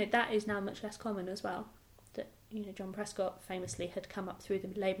that is, you know, that is now much less common as well. That, you know, John Prescott famously had come up through the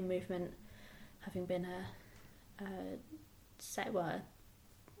labour movement, having been I'm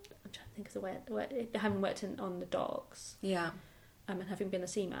trying to think of the word, having worked on the docks. Yeah. And having been a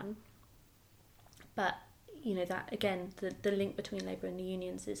seaman. But, you know, that, again, the link between Labour and the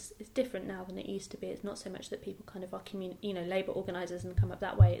unions is different now than it used to be. It's not so much that people kind of are, Labour organisers and come up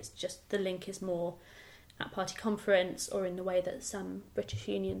that way. It's just the link is more at party conference or in the way that some British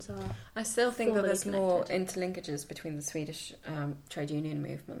unions are. I still think that there's more interlinkages between the Swedish trade union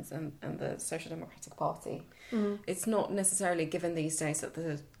movements and the Social Democratic Party. It's not necessarily given these days that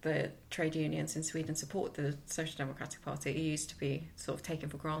the trade unions in Sweden support the Social Democratic Party. It used to be sort of taken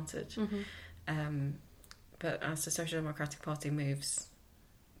for granted. But as the Social Democratic Party moves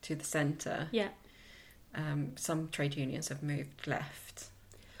to the centre, some trade unions have moved left,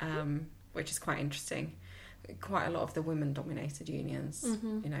 which is quite interesting. Quite a lot of the women-dominated unions,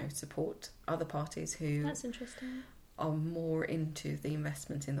 you know, support other parties who That's interesting. are more into the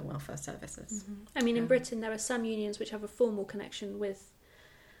investment in the welfare services. I mean, in Britain, there are some unions which have a formal connection with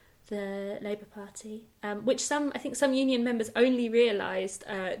the Labour Party, which I think some union members only realised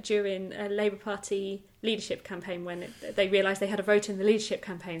during a Labour Party leadership campaign when they realised they had a vote in the leadership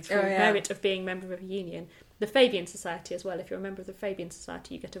campaign through merit of being a member of a union. The Fabian Society as well, if you're a member of the Fabian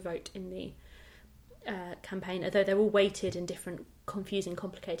Society, you get a vote in the campaign, although they're all weighted in different confusing,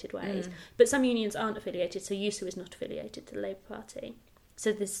 complicated ways. But some unions aren't affiliated, so USU is not affiliated to the Labour Party.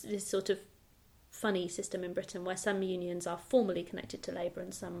 So this sort of funny system in Britain where some unions are formally connected to Labour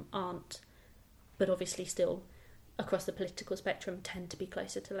and some aren't, but obviously still across the political spectrum tend to be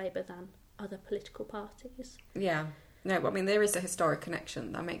closer to Labour than other political parties. Yeah. No, I mean, there is a historic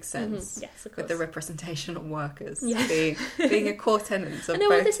connection. That makes sense. Mm-hmm. Yes, of course. With the representation of workers Yeah. being a core tenet of No, both.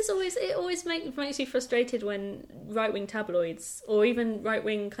 well, this is always makes you frustrated when right-wing tabloids or even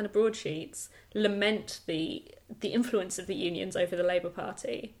right-wing kind of broadsheets lament the influence of the unions over the Labour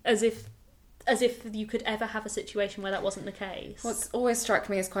Party, as if you could ever have a situation where that wasn't the case. What's always struck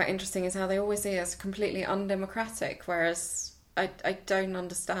me as quite interesting is how they always see us completely undemocratic, whereas I don't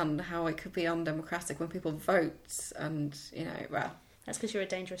understand how it could be undemocratic when people vote, and, you know, well... That's because you're a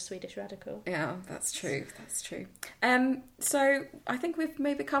dangerous Swedish radical. Yeah, that's true. So I think we've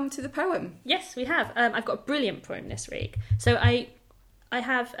maybe come to the poem. Yes, we have. I've got a brilliant poem this week. So I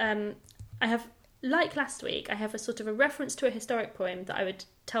have like last week, I have a sort of a reference to a historic poem that I would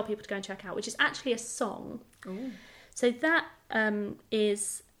tell people to go and check out, which is actually a song. Ooh. So that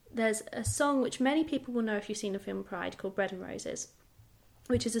there's a song which many people will know if you've seen the film Pride, called Bread and Roses,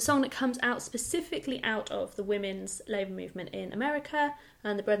 which is a song that comes out specifically out of the women's labour movement in America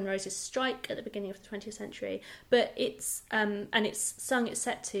and the Bread and Roses strike at the beginning of the 20th century. But it's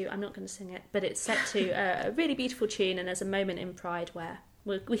set to, I'm not going to sing it, but it's set to a really beautiful tune, and there's a moment in Pride where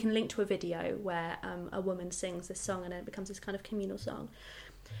we can link to a video where a woman sings this song, and then it becomes this kind of communal song.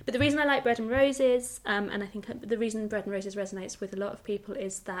 But the reason I like Bread and Roses, and I think the reason Bread and Roses resonates with a lot of people,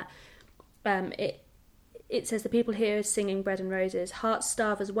 is that it says the people here singing Bread and Roses, hearts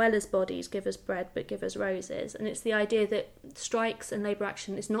starve as well as bodies, give us bread but give us roses. And it's the idea that strikes and labour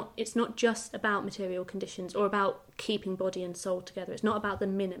action it's not just about material conditions or about keeping body and soul together. It's not about the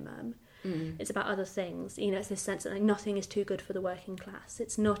minimum. It's about other things. You know, it's this sense that, like, nothing is too good for the working class.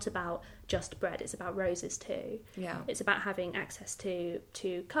 It's not about just bread, it's about roses too. Yeah. It's about having access to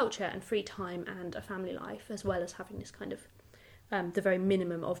culture and free time and a family life, as well as having this kind of the very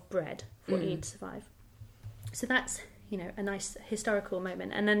minimum of bread for what you need to survive. So that's, you know, a nice historical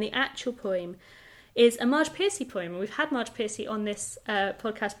moment. And then the actual poem is a Marge Piercy poem. We've had Marge Piercy on this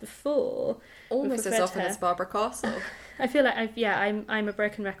podcast before. Almost as often as Barbara Castle. I feel like I'm a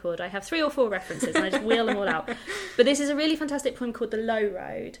broken record. I have 3 or 4 references and I just wheel them all out. But this is a really fantastic poem called The Low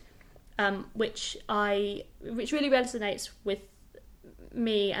Road, which really resonates with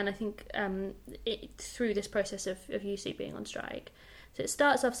me, and I think through this process of UC being on strike. So it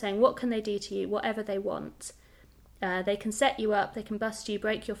starts off saying, what can they do to you? Whatever they want. They can set you up, they can bust you,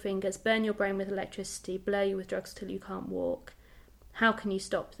 break your fingers, burn your brain with electricity, blur you with drugs till you can't walk. How can you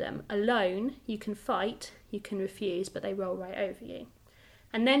stop them? Alone, you can fight, you can refuse, but they roll right over you.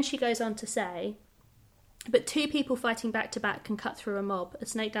 And then she goes on to say, but 2 people fighting back to back can cut through a mob, a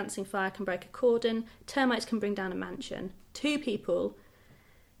snake dancing fire can break a cordon, termites can bring down a mansion. 2 people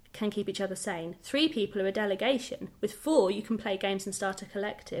can keep each other sane. 3 people are a delegation. With 4, you can play games and start a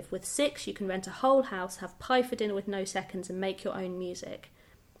collective. With 6, you can rent a whole house, have pie for dinner with no seconds, and make your own music.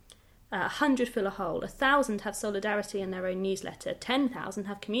 100 fill a hole. 1,000 have solidarity in their own newsletter. 10,000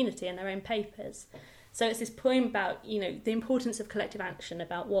 have community in their own papers. So it's this poem about, you know, the importance of collective action,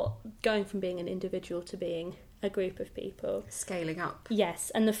 about going from being an individual to being a group of people. Scaling up.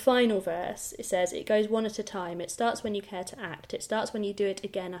 Yes, and the final verse, it says, it goes one at a time. It starts when you care to act. It starts when you do it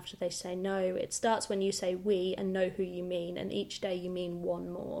again after they say no. It starts when you say we and know who you mean, and each day you mean one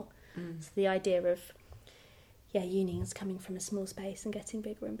more. So the idea of, unions coming from a small space and getting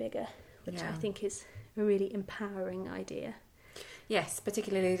bigger and bigger, which I think is a really empowering idea. Yes,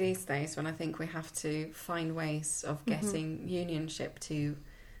 particularly these days when I think we have to find ways of getting unionship to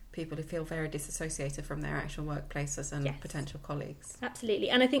people who feel very disassociated from their actual workplaces and potential colleagues. Absolutely.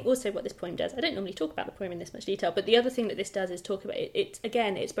 And I think also what this poem does, I don't normally talk about the poem in this much detail, but the other thing that this does is talk about it.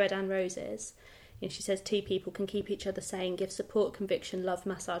 It's bread and roses. You know, she says 2 people can keep each other sane, give support, conviction, love,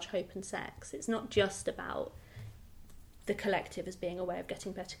 massage, hope and sex. It's not just about the collective as being a way of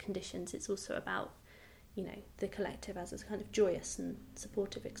getting better conditions. It's also about, you know, the collective as a kind of joyous and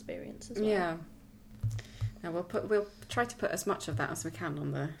supportive experience as well. Yeah. Now we'll try to put as much of that as we can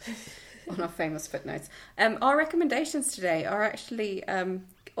on our famous footnotes. Our recommendations today are actually on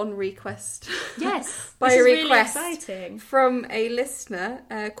request. Yes, by this is request really exciting. From a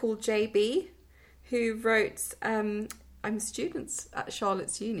listener called JB, who wrote, "I'm a student at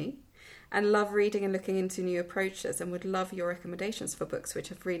Charlotte's Uni and love reading and looking into new approaches, and would love your recommendations for books which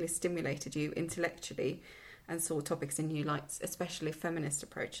have really stimulated you intellectually and saw topics in new lights, especially feminist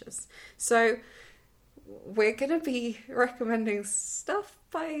approaches." So we're going to be recommending stuff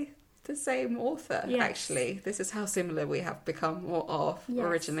by the same author, actually. This is how similar we have become, or are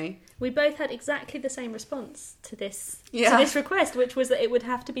originally. We both had exactly the same response to this request, which was that it would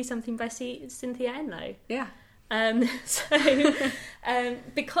have to be something by Cynthia Enloe. Yeah.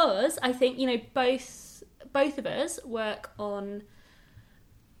 Because I think, you know, both of us work on...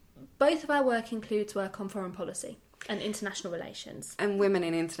 Both of our work includes work on foreign policy and international relations. And women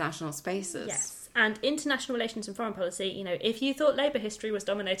in international spaces. Yes. And international relations and foreign policy, you know, if you thought Labour history was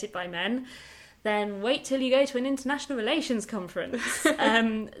dominated by men, then wait till you go to an international relations conference.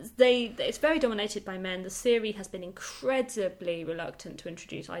 It's very dominated by men. The theory has been incredibly reluctant to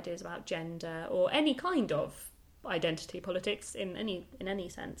introduce ideas about gender or any kind of identity politics in any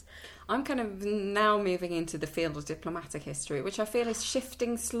sense. I'm kind of now moving into the field of diplomatic history, which I feel is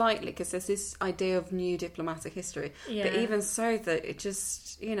shifting slightly because there's this idea of new diplomatic history. Yeah. But even so, that it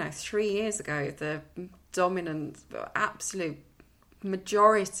just, you know, 3 years ago, the dominant, absolute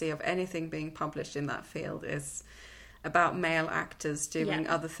majority of anything being published in that field is about male actors doing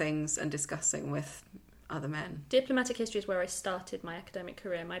other things and discussing with other men. Diplomatic history is where I started my academic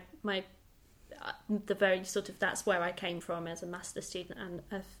career. My the very sort of, that's where I came from as a master's student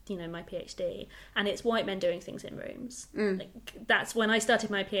and you know, my PhD, and it's white men doing things in rooms. Like, that's when I started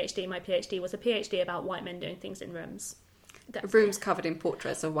my PhD. My PhD was a PhD about white men doing things in rooms. Rooms covered in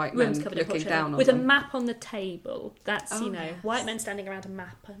portraits of white men looking down on with them. a map on the table. That's, you know, white men standing around a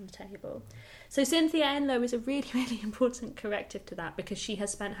map on the table. So Cynthia Enloe is a really, really important corrective to that, because she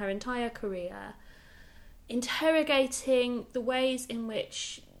has spent her entire career interrogating the ways in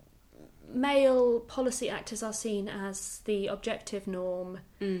which male policy actors are seen as the objective norm,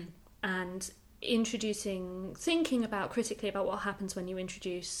 and thinking about critically about what happens when you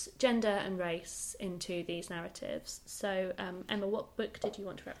introduce gender and race into these narratives. So, Emma, what book did you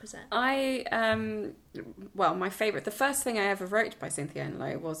want to represent? Well, my favourite, the first thing I ever wrote by Cynthia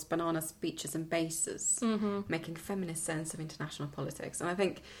Enloe was Bananas, Beaches and Bases, making feminist sense of international politics. And I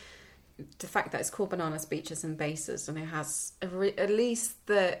think the fact that it's called Bananas, Beaches and Bases, and it has at least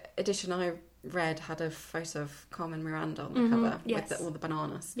the edition I read had a photo of Carmen Miranda on the cover with all the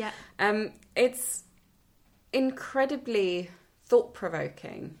bananas. Yeah. It's incredibly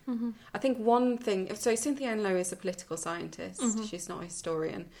thought-provoking. I think one thing... So Cynthia Enloe is a political scientist. She's not a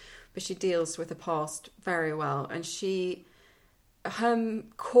historian, but she deals with the past very well. And her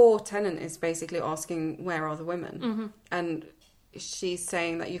core tenet is basically asking, where are the women? And she's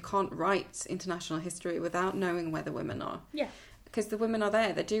saying that you can't write international history without knowing where the women are. Yeah. Because the women are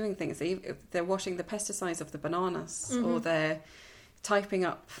there, they're doing things. They're washing the pesticides off the bananas, or they're typing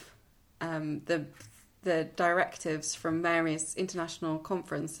up the directives from various international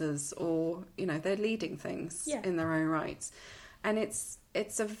conferences, or, you know, they're leading things in their own rights. And it's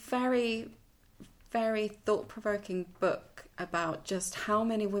a very, very thought-provoking book about just how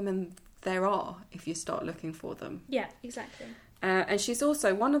many women there are if you start looking for them. Yeah, exactly. And she's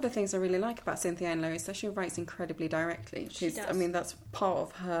also, one of the things I really like about Cynthia Enloe is that she writes incredibly directly. She does. I mean, that's part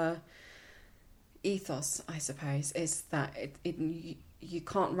of her ethos, I suppose, is that you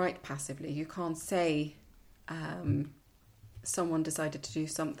can't write passively. You can't say someone decided to do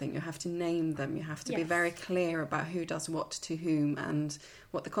something. You have to name them. You have to be very clear about who does what to whom and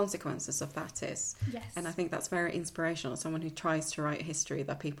what the consequences of that is. Yes. And I think that's very inspirational. Someone who tries to write history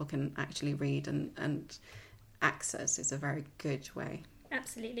that people can actually read and access is a very good way.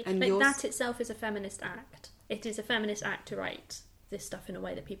 Absolutely. And that itself is a feminist act. It is a feminist act to write this stuff in a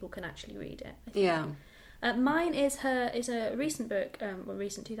way that people can actually read it, I think. Yeah. Mine is a recent book,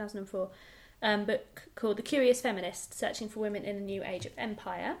 recent 2004 book called The Curious Feminist: Searching for Women in a New Age of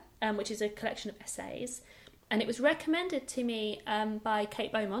Empire, which is a collection of essays. And it was recommended to me by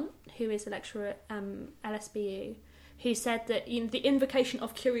Kate Beaumont, who is a lecturer at LSBU, who said that, you know, the invocation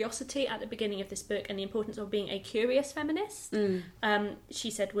of curiosity at the beginning of this book and the importance of being a curious feminist,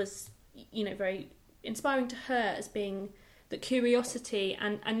 she said was, you know, very inspiring to her, as being the curiosity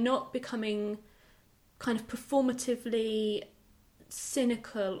and not becoming kind of performatively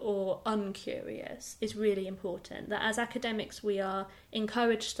cynical or uncurious is really important. That as academics we are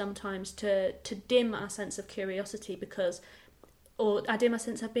encouraged sometimes to dim our sense of curiosity or dim our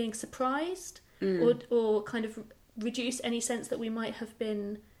sense of being surprised, or kind of reduce any sense that we might have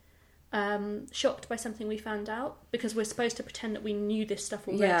been shocked by something we found out, because we're supposed to pretend that we knew this stuff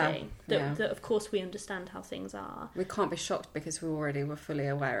already, that of course we understand how things are. We can't be shocked because we already were fully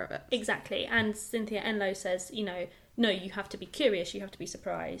aware of it. Exactly. And Cynthia Enloe says, you know, no, you have to be curious, you have to be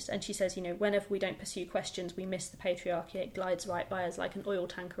surprised. And she says, you know, whenever we don't pursue questions, we miss the patriarchy. It glides right by us like an oil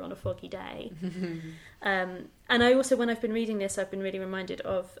tanker on a foggy day. And I also, when I've been reading this, I've been really reminded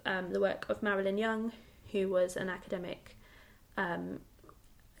of the work of Marilyn Young, who was an academic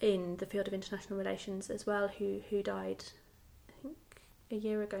in the field of international relations as well, who died, I think, a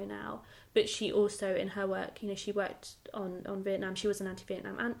year ago now. But she also, in her work, she worked on Vietnam. She was an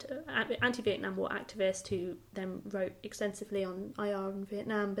anti-Vietnam War activist who then wrote extensively on IR in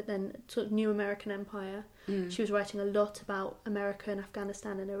Vietnam, but then sort of New American Empire. She was writing a lot about America and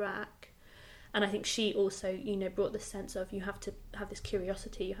Afghanistan and Iraq. And I think she also, brought the sense of you have to have this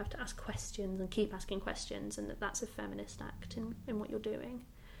curiosity, you have to ask questions and keep asking questions, and that's a feminist act in what you're doing.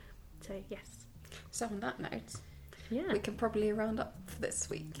 So, yes. So on that note, yeah, we can probably round up for this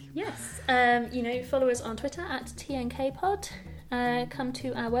week. Yes. Follow us on Twitter at TNKPod. Come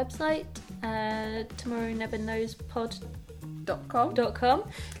to our website, tomorrowneverknowspod.com.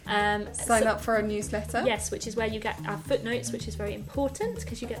 Sign up for our newsletter. Yes, which is where you get our footnotes, which is very important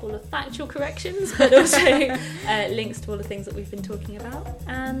because you get all the factual corrections, but also links to all the things that we've been talking about.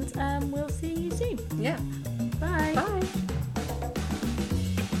 And we'll see you soon. Yeah.